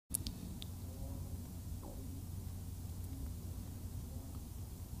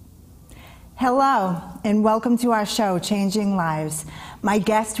Hello, and welcome to our show, Changing Lives. My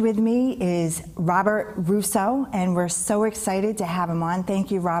guest with me is Robert Russo, and we're so excited to have him on.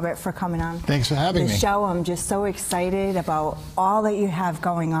 Thank you, Robert, for coming on Thanks for having me. The show. I'm just so excited about all that you have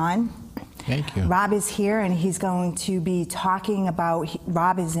going on. Thank you. Rob is here, and he's going to be talking about,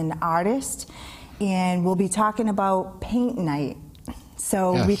 Rob is an artist, and we'll be talking about paint night.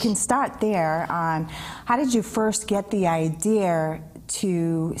 So Yes. we can start there. How did you first get the idea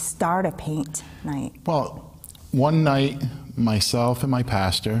to start a paint night? Well, one night, myself and my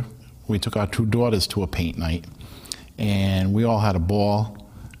pastor, we took our two daughters to a paint night, and we all had a ball.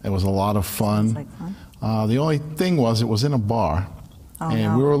 It was a lot of fun. Sounds like fun. The only thing was, it was in a bar,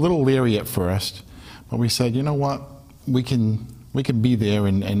 and we were a little leery at first, but we said, you know what, we can be there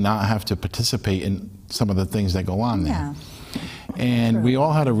and not have to participate in some of the things that go on there. Yeah. And we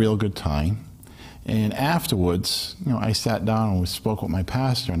all had a real good time. And afterwards, you know, I sat down and we spoke with my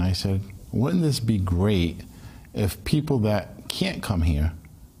pastor, and I said, wouldn't this be great if people that can't come here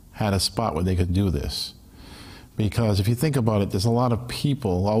had a spot where they could do this? Because if you think about it, there's a lot of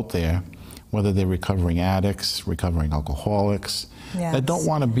people out there, whether they're recovering addicts, recovering alcoholics, Yes. that don't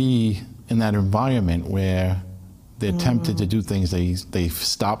want to be in that environment where they're tempted to do things they've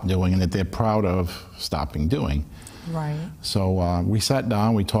stopped doing and that they're proud of stopping doing. Right. So we sat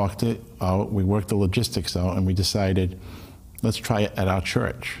down, we talked it out, we worked the logistics out, and we decided, let's try it at our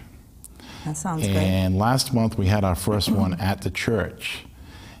church. That sounds great. And last month we had our first one at the church,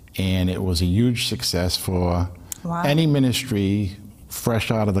 and it was a huge success for any ministry fresh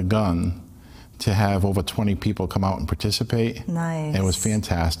out of the gun to have over 20 people come out and participate. Nice. It was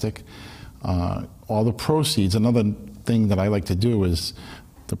fantastic. All the proceeds, another thing that I like to do is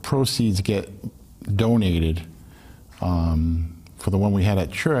the proceeds get donated. For the one we had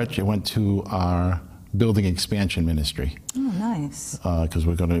at church, it went to our building expansion ministry. Oh, nice. Because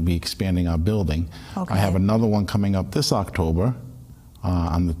we're going to be expanding our building. Okay. I have another one coming up this October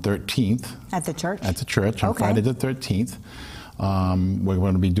on the 13th. At the church? At the church, on Okay. Friday the 13th. We're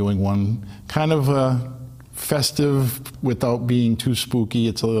going to be doing one kind of festive without being too spooky.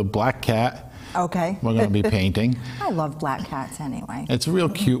 It's a little black cat. Okay. We're going to be painting. I love black cats anyway. It's a real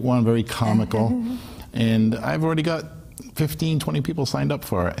cute one, very comical. And I've already got 15, 20 people signed up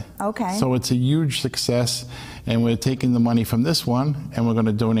for it. Okay. So it's a huge success, and we're taking the money from this one and we're going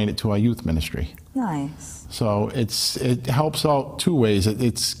to donate it to our youth ministry. Nice. So it helps out two ways.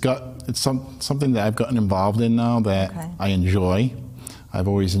 It's something that I've gotten involved in now that I enjoy. I've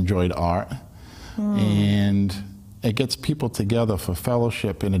always enjoyed art, and it gets people together for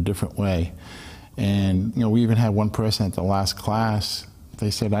fellowship in a different way. And you know, we even had one person at the last class. They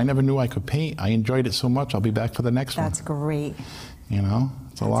said, I never knew I could paint. I enjoyed it so much. I'll be back for the next one. That's great. You know,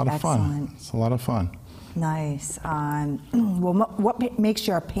 it's a lot of fun. Excellent. It's a lot of fun. Nice. Well, what makes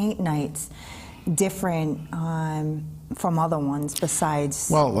your paint nights different from other ones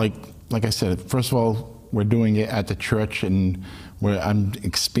besides? Well, like I said, first of all, we're doing it at the church, and I'm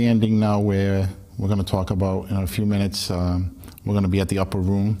expanding now where we're going to talk about in a few minutes. We're going to be at the Upper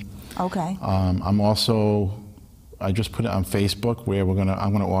Room. Okay. I just put it on Facebook where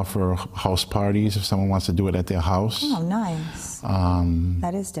I'm gonna offer house parties if someone wants to do it at their house. Oh, nice.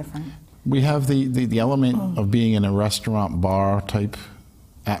 That is different. We have the element of being in a restaurant bar type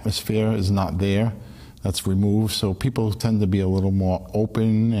atmosphere is not there. That's removed, so people tend to be a little more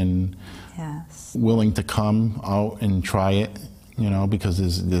open and willing to come out and try it. You know, because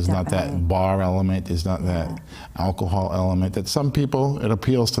there's not that bar element, there's not that alcohol element that some people, it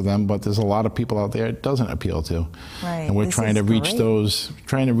appeals to them, but there's a lot of people out there it doesn't appeal to. Right. And we're trying to reach those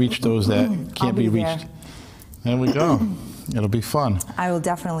that can't be reached. There we go. It'll be fun. I will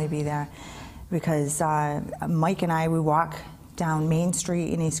definitely be there because Mike and I, we walk down Main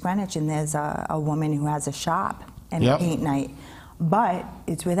Street in East Greenwich, and there's a woman who has a shop and a paint night, but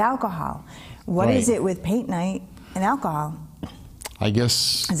it's with alcohol. What is it with paint night and alcohol? I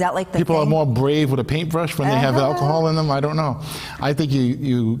guess is that like the people thing? are more brave with a paintbrush when they have alcohol in them. I don't know. I think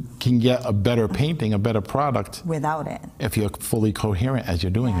you can get a better painting, a better product without it if you're fully coherent as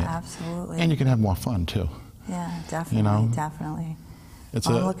you're doing it. Absolutely. And you can have more fun too. Yeah, definitely. You know, definitely.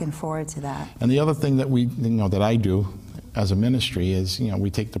 I'm looking forward to that. And the other thing that that I do as a ministry is, we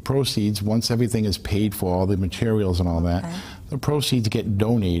take the proceeds once everything is paid for, all the materials and all that. The proceeds get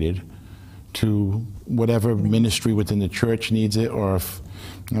donated to whatever ministry within the church needs it, or if,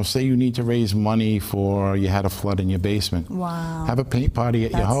 say you need to raise money for, you had a flood in your basement. Wow. Have a paint party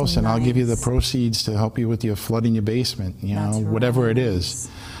at your house, and I'll give you the proceeds to help you with your flood in your basement, whatever it is.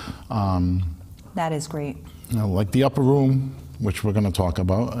 That is great. Like the Upper Room, which we're going to talk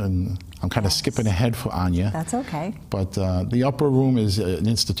about, and I'm kind of skipping ahead for Anya. That's okay. But the Upper Room is an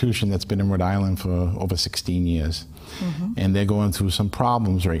institution that's been in Rhode Island for over 16 years, and they're going through some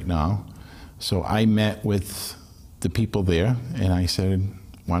problems right now. So I met with the people there, and I said,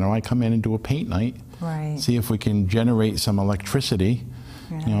 why don't I come in and do a paint night, see if we can generate some electricity,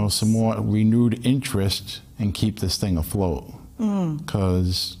 you know, some more renewed interest, and keep this thing afloat.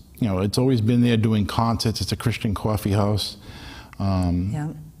 Because you know, it's always been there doing concerts. It's a Christian coffee house.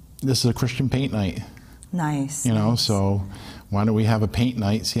 This is a Christian paint night. Nice. You know, so why don't we have a paint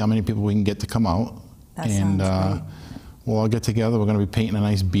night, see how many people we can get to come out. That sounds great. We'll all get together. We're going to be painting a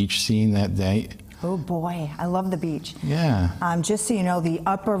nice beach scene that day. Oh boy, I love the beach. Yeah. Just so you know, the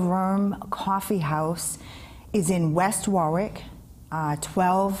Upper Room Coffee House is in West Warwick,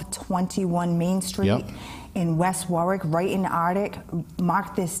 1221 Main Street. In West Warwick, right in Arctic.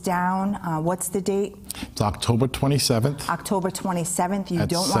 Mark this down. What's the date? It's October 27th. October 27th. You at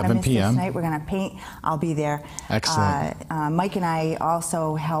don't want to miss 7 p.m. this night. We're going to paint. I'll be there. Excellent. Mike and I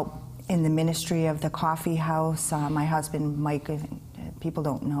also help in the ministry of the coffee house. My husband, Mike, people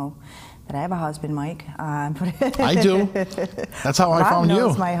don't know that I have a husband, Mike. I do. That's how I found you. Rob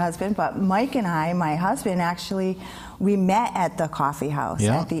knows my husband, but Mike and I, my husband, actually, we met at the coffee house,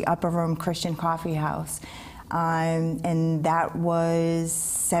 at the Upper Room Christian Coffee House. And that was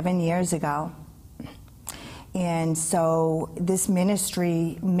 7 years ago. And so this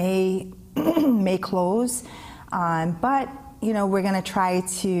ministry may close, but you know, we're going to try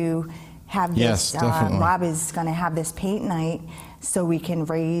to have this. Rob is going to have this paint night, so we can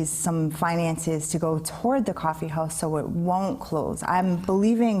raise some finances to go toward the coffee house, so it won't close. I'm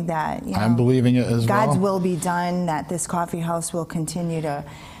believing that. You know, I'm believing it as God's will be done. That this coffee house will continue to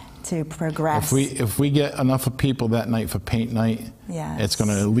progress. If we get enough of people that night for paint night, it's going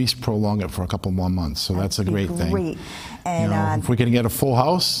to at least prolong it for a couple more months. So that's a great thing. And you know, if we can get a full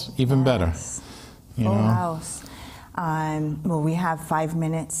house, even better. Full house. Well, we have 5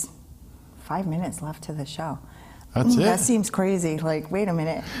 minutes. 5 minutes left to the show. That's it. That seems crazy. Like, wait a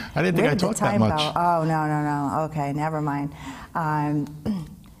minute. I didn't think I talked that much. Oh, no. Okay, never mind.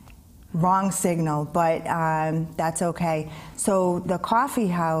 Wrong signal, but that's okay. So the coffee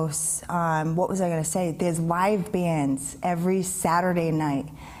house, what was I going to say? There's live bands every Saturday night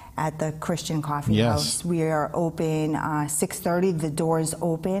at the Christian Coffee House. We are open 6:30. The doors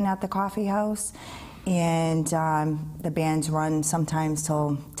open at the coffee house, and the bands run sometimes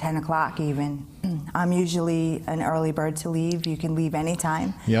till 10 o'clock even. I'm usually an early bird to leave. You can leave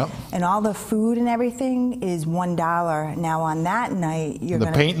anytime. And all the food and everything is $1. Now on that night,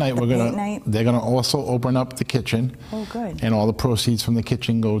 they're gonna also open up the kitchen. Oh, good. And all the proceeds from the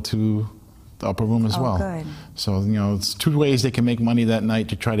kitchen go to the Upper Room as well. Good. So you know, it's 2 ways they can make money that night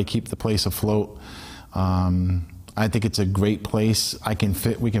to try to keep the place afloat. I think it's a great place.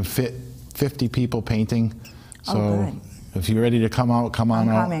 We can fit 50 people painting. So if you're ready to come out, come on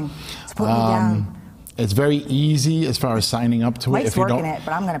out. I'm coming. Just put me down. It's very easy as far as signing up to it. Mike's working it,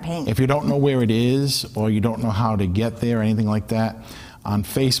 but I'm going to paint. If you don't know where it is, or you don't know how to get there or anything like that, on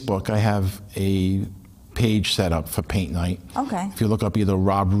Facebook I have a page set up for paint night. Okay. If you look up either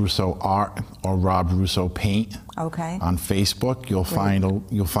Rob Russo Art or Rob Russo Paint on Facebook, you'll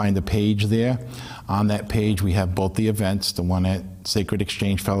find a page there. On that page we have both the events, the one at Sacred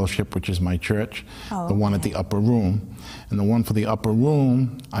Exchange Fellowship, which is my church, the one at the Upper Room. And the one for the Upper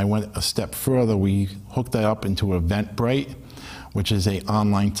Room, I went a step further. We hooked that up into Eventbrite, which is an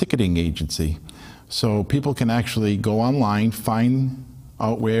online ticketing agency. So people can actually go online, find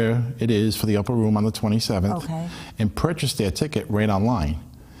out where it is for the Upper Room on the 27th, and purchase their ticket right online.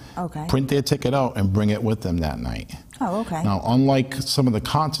 Print their ticket out and bring it with them that night. Now, unlike some of the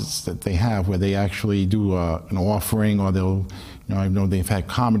concerts that they have where they actually do an offering, or they'll, you know, I know they've had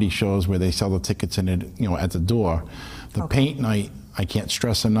comedy shows where they sell the tickets in it, you know, at the door. The paint night, I can't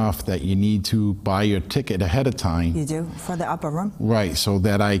stress enough that you need to buy your ticket ahead of time. You do? For the Upper Room? Right, so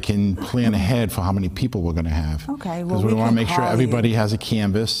that I can plan ahead for how many people we're going to have. Okay, well, because we want to make sure everybody has a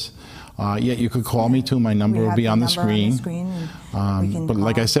canvas. You could call me too. My number will be on the screen. But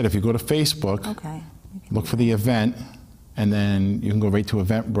like I said, if you go to Facebook, look for the event, and then you can go right to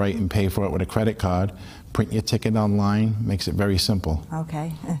Eventbrite and pay for it with a credit card. Print your ticket online. Makes it very simple.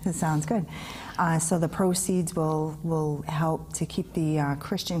 Okay, sounds good. So the proceeds will help to keep the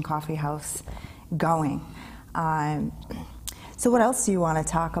Christian Coffee House going. So what else do you want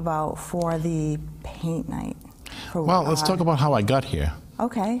to talk about for the paint night? Well, let's talk about how I got here.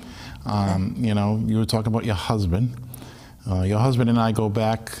 Okay. You know, you were talking about your husband. Your husband and I go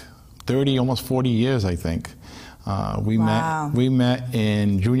back 30, almost 40 years, I think. We met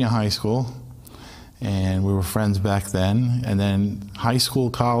in junior high school, and we were friends back then. And then high school,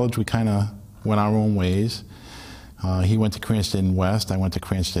 college, we kind of went our own ways. He went to Cranston West, I went to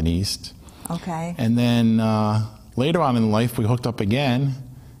Cranston East. Okay. And then later on in life, we hooked up again.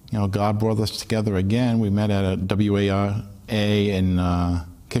 You know, God brought us together again. We met at a WARA in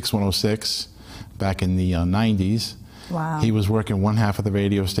Kicks 106 back in the 90s. Wow. He was working one half of the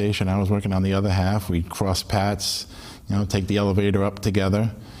radio station, I was working on the other half. We'd cross paths, you know, take the elevator up together.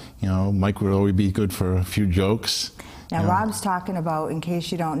 You know, Mike would always be good for a few jokes. Now, Rob's talking about, in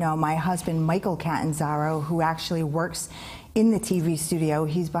case you don't know, my husband, Michael Catanzaro, who actually works in the TV studio.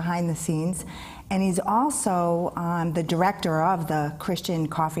 He's behind the scenes. And he's also the director of the Christian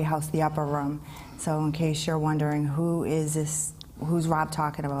coffee house, the Upper Room. So in case you're wondering, who is this? Who's Rob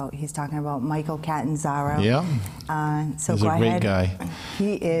talking about? He's talking about Michael Catanzaro. Yeah. So he's go a great ahead. guy.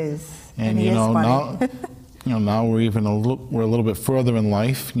 He is. And he you know, is funny. now we're even we're a little bit further in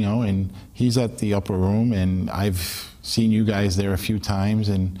life, you know, and he's at the Upper Room, and I've seen you guys there a few times,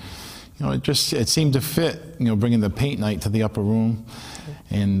 and you know, it seemed to fit, you know, bringing the paint night to the Upper Room,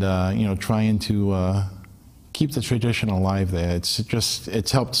 and you know, trying to keep the tradition alive there.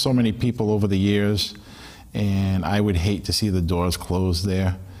 It's helped so many people over the years, and I would hate to see the doors closed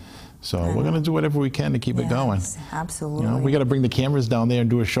there. So we're going to do whatever we can to keep it going. Absolutely. You know, we got to bring the cameras down there and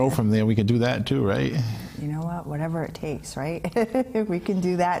do a show from there. We can do that too, right? You know what? Whatever it takes, right? We can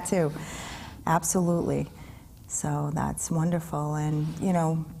do that too. Absolutely. So that's wonderful. And, you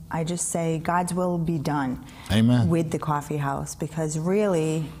know, I just say God's will be done. Amen. With the coffee house, because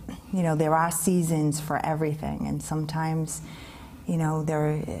really, you know, there are seasons for everything. And sometimes, you know,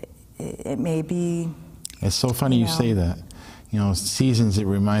 it may be. It's so funny you say that. You know, seasons, it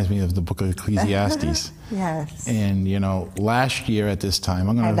reminds me of the book of Ecclesiastes. Yes. And, you know, last year at this time,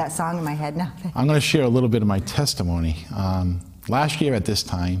 I have that song in my head now. I'm going to share a little bit of my testimony. Last year at this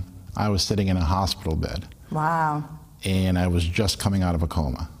time, I was sitting in a hospital bed. Wow. And I was just coming out of a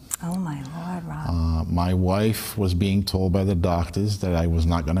coma. Oh, my Lord, Rob. My wife was being told by the doctors that I was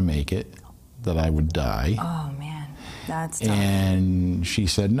not going to make it, that I would die. Oh, man. That's tough. And she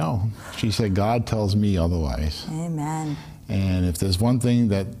said no. She said, God tells me otherwise. Amen. And if there's one thing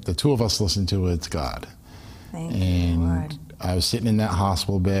that the two of us listen to, it's God. Thank you, Lord. I was sitting in that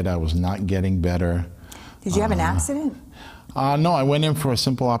hospital bed. I was not getting better. Did you have an accident? No, I went in for a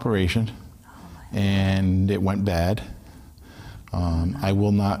simple operation, and it went bad. I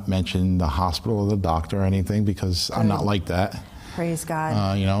will not mention the hospital or the doctor or anything, because I'm not like that. Praise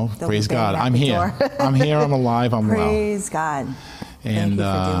God. You know, praise God. I'm here. I'm here. I'm alive. I'm well. Praise God. And, thank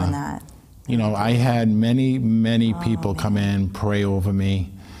you for doing that. You know, I had many people come in, pray over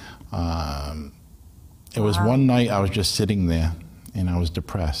me. It was one night I was just sitting there, and I was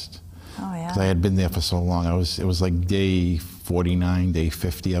depressed. Oh, yeah. Because I had been there for so long. It was like day 49, day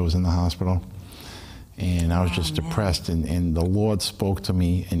 50 I was in the hospital. And I was just depressed, and the Lord spoke to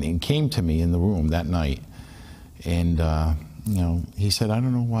me and came to me in the room that night. And, you know, he said, I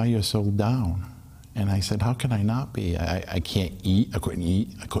don't know why you're so down. And I said, how can I not be? I can't eat. I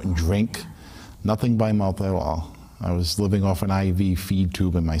couldn't drink. Nothing by mouth at all. I was living off an IV feed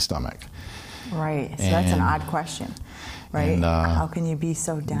tube in my stomach. Right. So that's an odd question, right? And, how can you be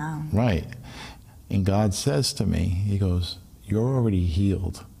so down? Right. And God says to me, he goes, you're already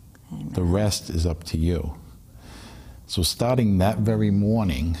healed. Amen. The rest is up to you. So starting that very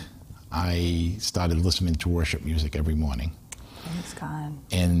morning, I started listening to worship music every morning. Praise God.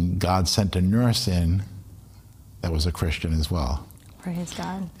 And God sent a nurse in that was a Christian as well. Praise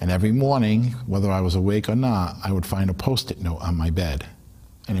God. And every morning, whether I was awake or not, I would find a Post-it note on my bed,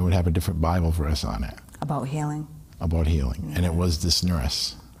 and it would have a different Bible verse on it. About healing? About healing. Yeah. And it was this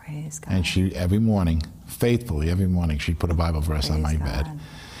nurse. Praise God. And she, every morning, faithfully, every morning, she'd put a Bible verse on my bed.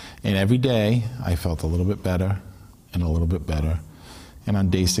 And every day, I felt a little bit better and a little bit better. And on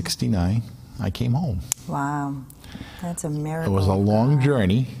day 69, I came home. Wow. That's a miracle. It was a long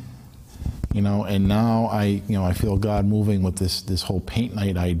journey, you know, and now I feel God moving with this whole paint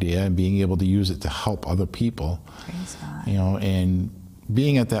night idea and being able to use it to help other people. Praise God. You know, and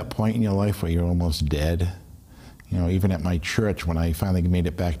being at that point in your life where you're almost dead. You know, even at my church, when I finally made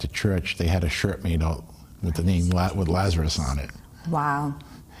it back to church, they had a shirt made out with the name with Lazarus on it. Wow.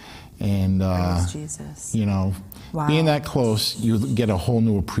 And Jesus. you know, being that close, you get a whole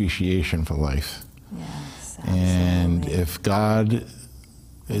new appreciation for life. Yes, absolutely. And if God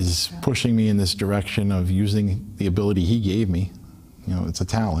is pushing me in this direction of using the ability He gave me, you know, it's a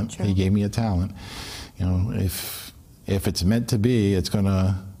talent. True. He gave me a talent. You know, if it's meant to be, it's going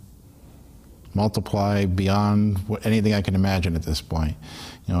to multiply beyond anything I can imagine at this point.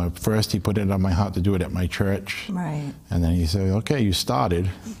 You know, at first He put it on my heart to do it at my church. Right. And then He said, okay, you started.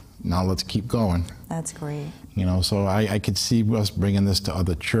 now let's keep going. That's great. You know, so I could see us bringing this to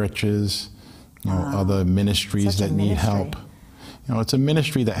other churches, you know, other ministries that need help. You know, it's a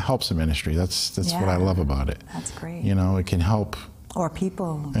ministry that helps a ministry. That's what I love about it. That's great. You know, it can help. Or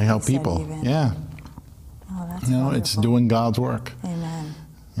people. And help people. Yeah. Oh, that's you know, wonderful. It's doing God's work. Amen.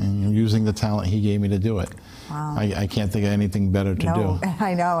 And using the talent He gave me to do it. Wow. I can't think of anything better to do.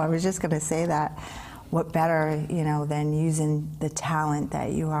 I know. I was just going to say that. What better, you know, than using the talent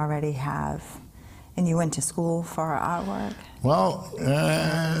that you already have? And you went to school for artwork? Well,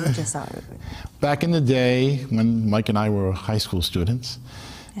 just back in the day when Mike and I were high school students,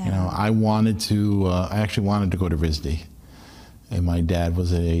 you know, I actually wanted to go to RISD. And my dad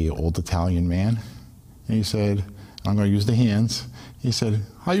was an old Italian man. And he said, I'm going to use the hands. He said,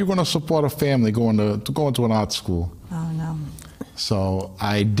 how are you going to support a family going to an art school? Oh, no. So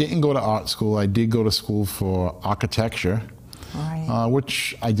I didn't go to art school. I did go to school for architecture,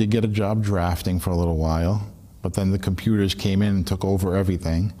 which I did get a job drafting for a little while. But then the computers came in and took over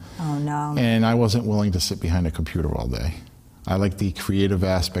everything. Oh, no. And I wasn't willing to sit behind a computer all day. I like the creative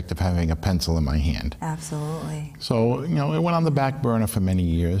aspect of having a pencil in my hand. Absolutely. So, you know, it went on the back burner for many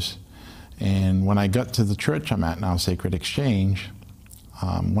years. And when I got to the church I'm at now, Sacred Exchange,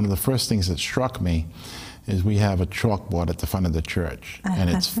 one of the first things that struck me is we have a chalkboard at the front of the church. And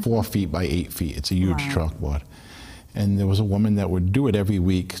it's 4 feet by 8 feet. It's a huge chalkboard. And there was a woman that would do it every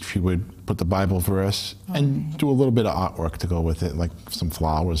week. She would put the Bible verse and do a little bit of artwork to go with it, like some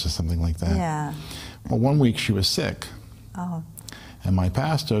flowers or something like that. Yeah. Well, one week she was sick. Oh. And my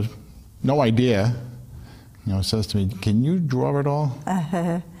pastor, no idea, you know, says to me, can you draw it all?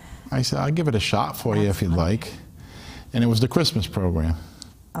 I said, I'll give it a shot for you if you'd like. And it was the Christmas program.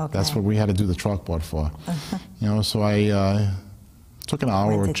 Okay. That's what we had to do the chalkboard for. You know, so I took an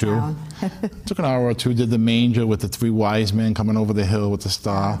hour or two. Took an hour or two, did the manger with the 3 wise men coming over the hill with the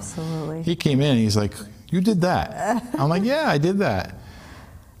star. Absolutely. He came in and he's like, you did that? I'm like, yeah, I did that.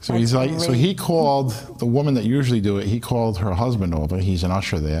 So he's like, so he called the woman that usually do it, he called her husband over, he's an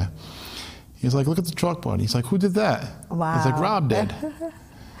usher there. He's like, look at the chalkboard. He's like, who did that? Wow. He's like, Rob did.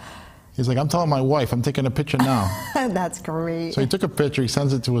 He's like, I'm telling my wife, I'm taking a picture now. That's great. So he took a picture, he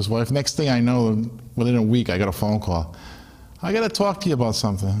sends it to his wife. Next thing I know, within a week, I got a phone call. I got to talk to you about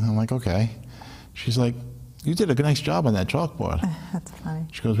something. I'm like, okay. She's like, you did a nice job on that chalkboard. That's funny.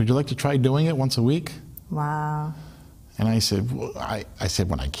 She goes, would you like to try doing it once a week? Wow. And I said, well, I said,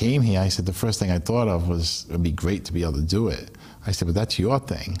 when I came here, I said, the first thing I thought of was, it would be great to be able to do it. I said, but that's your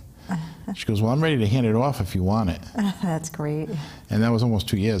thing. She goes, well, I'm ready to hand it off if you want it. That's great. And that was almost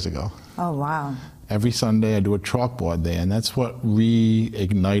 2 years ago. Oh, wow. Every Sunday I do a chalkboard there, and that's what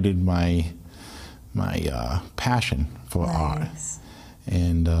reignited my passion for art.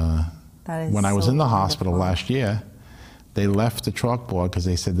 And when I was in the hospital last year, they left the chalkboard because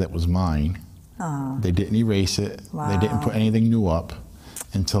they said that was mine. Oh. They didn't erase it. Wow. They didn't put anything new up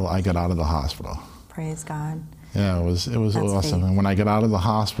until I got out of the hospital. Praise God. Yeah, it was awesome. Faith. And when I got out of the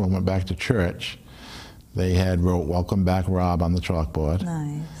hospital and went back to church, they had wrote "Welcome Back, Rob" on the chalkboard.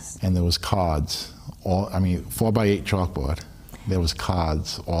 Nice. And there was cards. 4 by 8 chalkboard. There was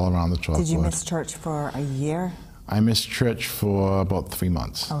cards all around the chalkboard. Did you miss church for a year? I missed church for about 3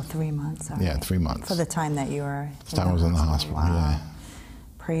 months. Oh, 3 months. All Yeah, right. 3 months. For the time that you were The time I was in the hospital, Wow. yeah.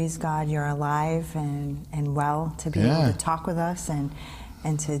 Praise God, you're alive and well to be able to talk with us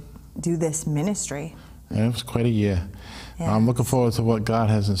and to do this ministry. Yeah, it was quite a year. Yeah. I'm looking forward to what God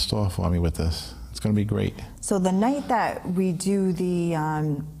has in store for me with this. It's going to be great. So the night that we do the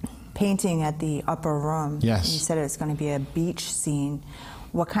painting at the Upper Room, yes, you said it's going to be a beach scene.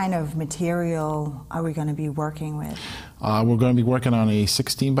 What kind of material are we going to be working with? We're going to be working on a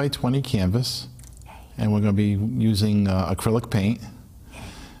 16 by 20 canvas, and we're going to be using acrylic paint.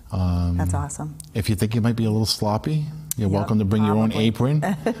 That's awesome. If you think you might be a little sloppy, you're welcome to bring your own apron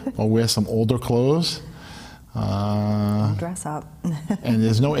or wear some older clothes. Dress up. And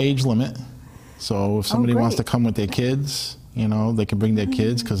there's no age limit. So if somebody wants to come with their kids, you know, they can bring their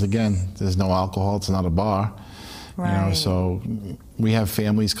kids because, again, there's no alcohol. It's not a bar. Right. You know, so we have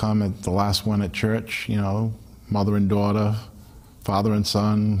families come at the last one at church, you know, mother and daughter, father and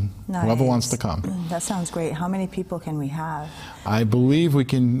son, whoever wants to come. That sounds great. How many people can we have? I believe we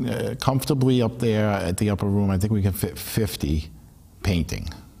can comfortably up there at the Upper Room, I think we can fit 50 painting.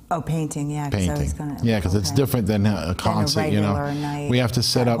 Oh, painting, yeah. Painting. Yeah, because it's different than a concert, than a regular night We have to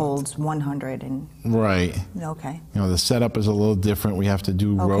set up. holds 100 and. Right. Okay. You know, the setup is a little different. We have to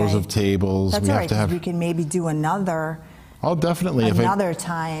do rows of tables. That's we all have right, to have. we can maybe do another. Oh, definitely. Another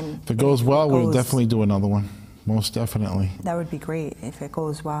time. If it goes well, we'll definitely do another one. Most definitely. That would be great if it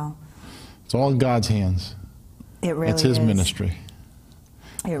goes well. It's all in God's hands. It really is. It's His ministry.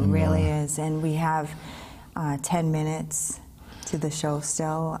 It really is. And we have 10 minutes to the show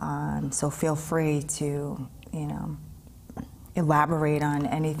still, so feel free to, elaborate on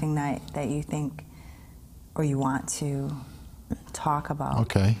anything that you think or you want to talk about.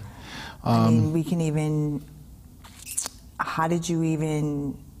 Okay. I mean, we can even, how did you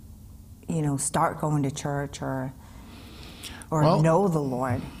even, start going to church or know the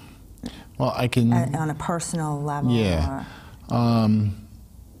Lord? Well, I can... on a personal level? Yeah.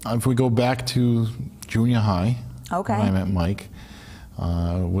 If we go back to junior high, okay, when I met Mike,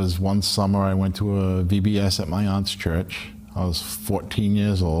 was one summer I went to a VBS at my aunt's church. I was 14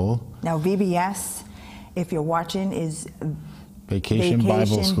 years old. Now, VBS, if you're watching, is Vacation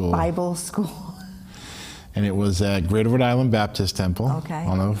Bible School. And it was at Greater Rhode Island Baptist Temple. Okay.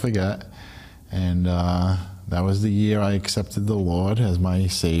 I'll never forget. And that was the year I accepted the Lord as my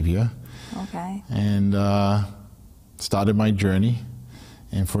Savior. Okay. And started my journey.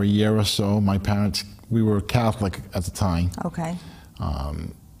 And for a year or so, my parents, we were Catholic at the time. Okay.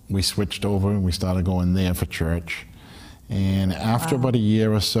 We switched over and we started going there for church. And after about a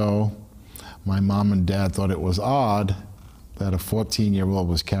year or so, my mom and dad thought it was odd that a 14-year-old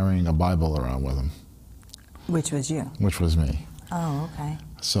was carrying a Bible around with him. Which was you? Which was me. Oh, okay.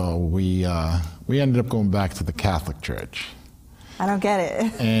 So we ended up going back to the Catholic Church. I don't get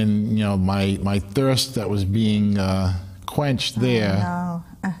it. And my thirst that was being quenched there,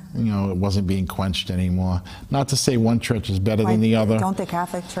 it wasn't being quenched anymore. Not to say one church is better than the other. Don't the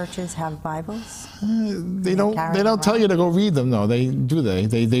Catholic churches have Bibles? They don't tell you to go read them, though. They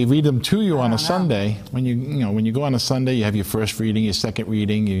read them to you on a Sunday. When you go on a Sunday, you have your first reading, your second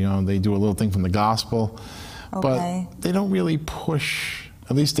reading. They do a little thing from the gospel, but they don't really push.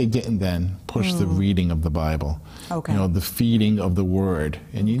 At least they didn't then push the reading of the Bible. Okay. The feeding of the Word,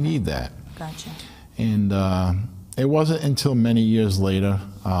 and you need that. Gotcha. And it wasn't until many years later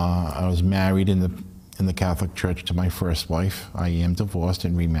I was married in the Catholic Church to my first wife. I am divorced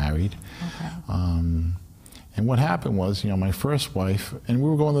and remarried. Okay. And what happened was, my first wife, and we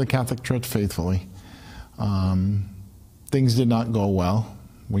were going to the Catholic Church faithfully. Things did not go well.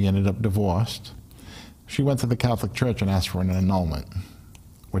 We ended up divorced. She went to the Catholic Church and asked for an annulment,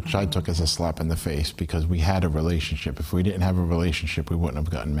 which I took as a slap in the face because we had a relationship. If we didn't have a relationship, we wouldn't have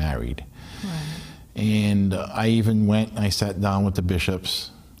gotten married. Right. And I even went and I sat down with the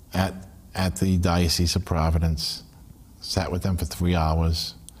bishops at the Diocese of Providence, sat with them for 3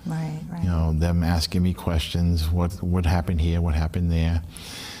 hours. Right. Them asking me questions, what happened here, what happened there.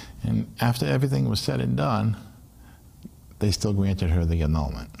 And after everything was said and done, they still granted her the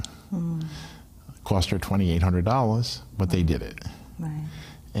annulment. It cost her $2,800, but they did it. Right.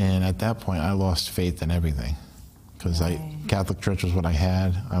 And at that point, I lost faith in everything. Because Catholic Church was what I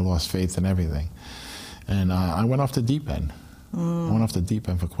had. I lost faith in everything. And I went off the deep end. I went off the deep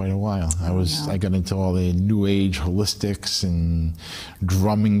end for quite a while. I got into all the New Age holistics and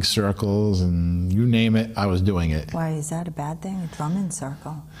drumming circles and you name it, I was doing it. Why, is that a bad thing, a drumming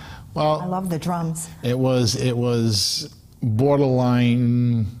circle? Well, I love the drums. It was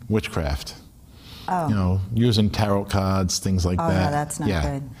borderline witchcraft. Oh. Using tarot cards, things like that. Oh, no, that's not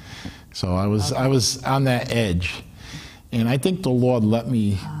good. So I was on that edge. And I think the Lord let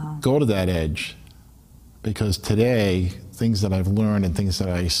me go to that edge because today, things that I've learned and things that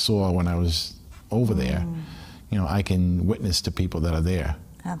I saw when I was over there, I can witness to people that are there.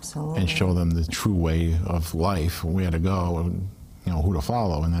 Absolutely. And show them the true way of life, where to go, and who to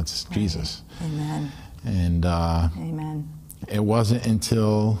follow, and that's Jesus. Amen. And Amen. It wasn't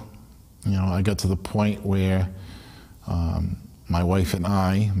until I got to the point where my wife and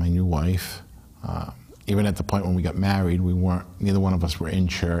I, my new wife, even at the point when we got married, neither one of us were in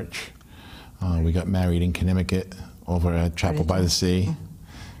church. We got married in Connecticut over at Chapel by the Sea,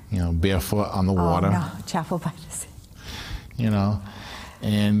 barefoot on the water. Oh, no, Chapel by the Sea.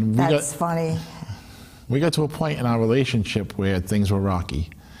 And That's funny. We got to a point in our relationship where things were rocky.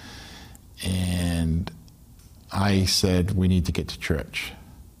 And I said, we need to get to church.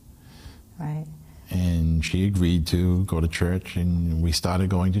 Right. And she agreed to go to church, and we started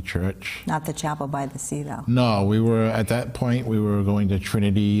going to church. Not the Chapel by the Sea, though. No, at that point, we were going to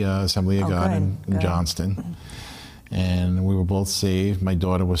Trinity Assembly of God in Johnston. And we were both saved. My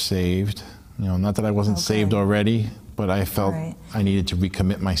daughter was saved. Not that I wasn't saved already, but I felt I needed to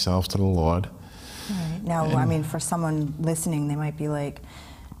recommit myself to the Lord. Right. Now, for someone listening, they might be like,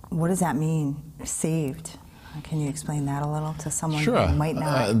 what does that mean, saved? Can you explain that a little to someone who might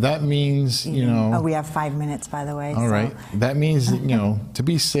not? That means, we have 5 minutes, by the way. All right. That means, to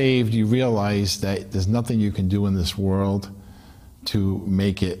be saved, you realize that there's nothing you can do in this world to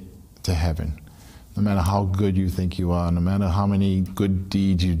make it to heaven. no matter how good you think you are, no matter how many good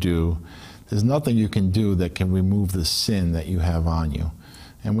deeds you do, there's nothing you can do that can remove the sin that you have on you.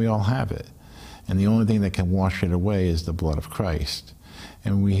 And we all have it. And the only thing that can wash it away is the blood of Christ.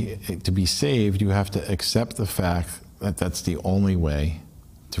 And to be saved, you have to accept the fact that that's the only way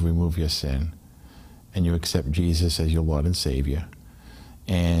to remove your sin. And you accept Jesus as your Lord and Savior.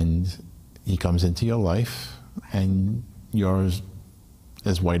 And he comes into your life, and you're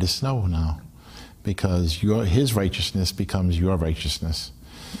as white as snow now, because his righteousness becomes your righteousness.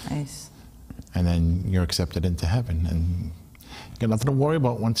 Nice. And then you're accepted into heaven, and you got nothing to worry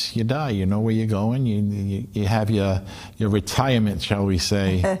about once you die. You know where you're going. You have your retirement, shall we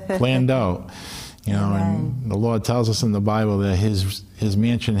say, planned out. You know, and the Lord tells us in the Bible that his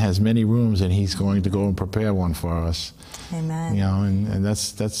mansion has many rooms, and he's going to go and prepare one for us. Amen. You know, and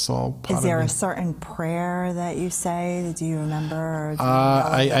that's all part of it. Is there a certain prayer that you say? Do you remember? Or do you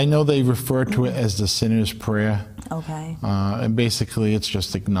I know they refer to it as the sinner's prayer. Okay. And basically it's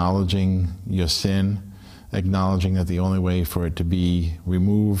just acknowledging your sin, acknowledging that the only way for it to be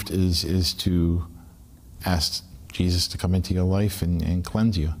removed is to ask Jesus to come into your life and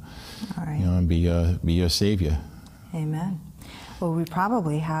cleanse you. All right. You know, and be your Savior. Amen. Well, we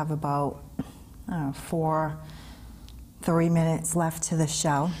probably have about 3 minutes left to the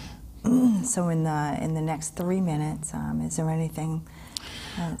show. So in the next 3 minutes, is there anything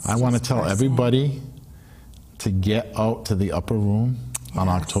that's I want to tell pressing? everybody to get out to the Upper Room on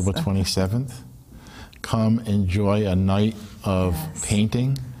October 27th. Come enjoy a night of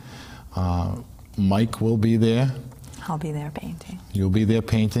painting. Mike will be there. I'll be there painting. You'll be there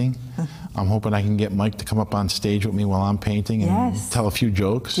painting. I'm hoping I can get Mike to come up on stage with me while I'm painting and tell a few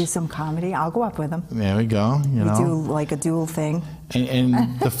jokes. Do some comedy. I'll go up with him. There we go. You know. We do like a dual thing.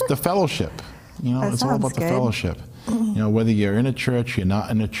 And the fellowship. You know, it's all about the fellowship. You know, whether you're in a church, you're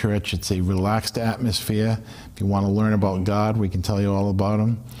not in a church, it's a relaxed atmosphere. If you want to learn about God, we can tell you all about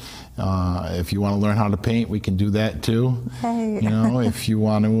him. If you want to learn how to paint, we can do that too. Hey. You know, if you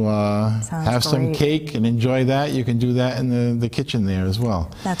want to have some cake and enjoy that, you can do that in the kitchen there as well.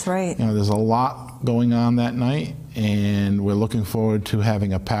 That's right. You know, there's a lot going on that night, and we're looking forward to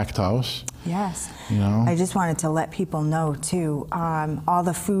having a packed house. Yes. You know, I just wanted to let people know too. All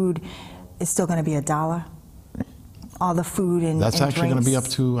the food is still going to be $1. All the food and that's actually going to be up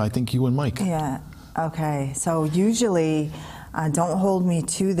drinks. to, I think, you and Mike. Yeah. Okay. So usually, don't hold me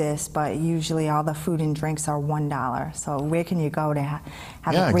to this, but usually all the food and drinks are $1. So where can you go to have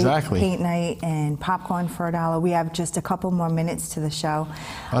a great paint night and popcorn for $1? We have just a couple more minutes to the show.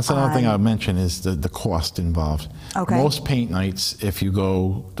 That's another thing I would mention is the cost involved. Okay. Most paint nights, if you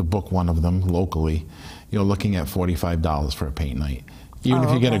go to book one of them locally, you're looking at $45 for a paint night. Even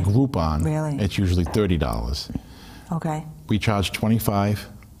if you get a group on, it's usually $30. Okay. We charge $25,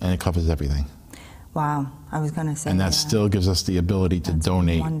 and it covers everything. Wow, I was going to say and that still gives us the ability to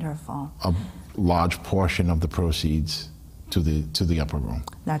donate a large portion of the proceeds to the Upper Room.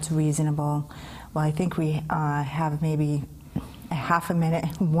 That's reasonable. Well, I think we have maybe a half a minute,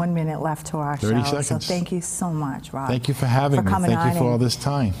 1 minute left to our 30 show. seconds. So thank you so much, Rob. Thank you for having me. Thank you for all this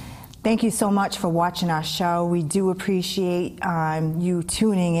time. Thank you so much for watching our show. We do appreciate you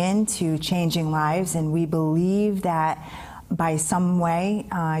tuning in to Changing Lives, and we believe that by some way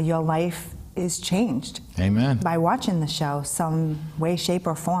your life is changed. Amen. By watching the show, some way, shape,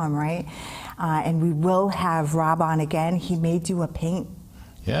 or form, right? And we will have Rob on again. He may do a paint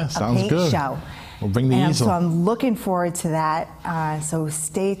show. We'll bring the easel. So I'm looking forward to that. So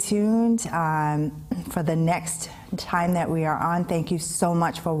stay tuned for the next time that we are on. Thank you so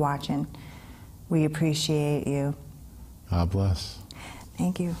much for watching. We appreciate you. God bless.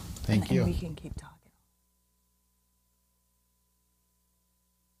 Thank you. Thank you. And we can keep talking.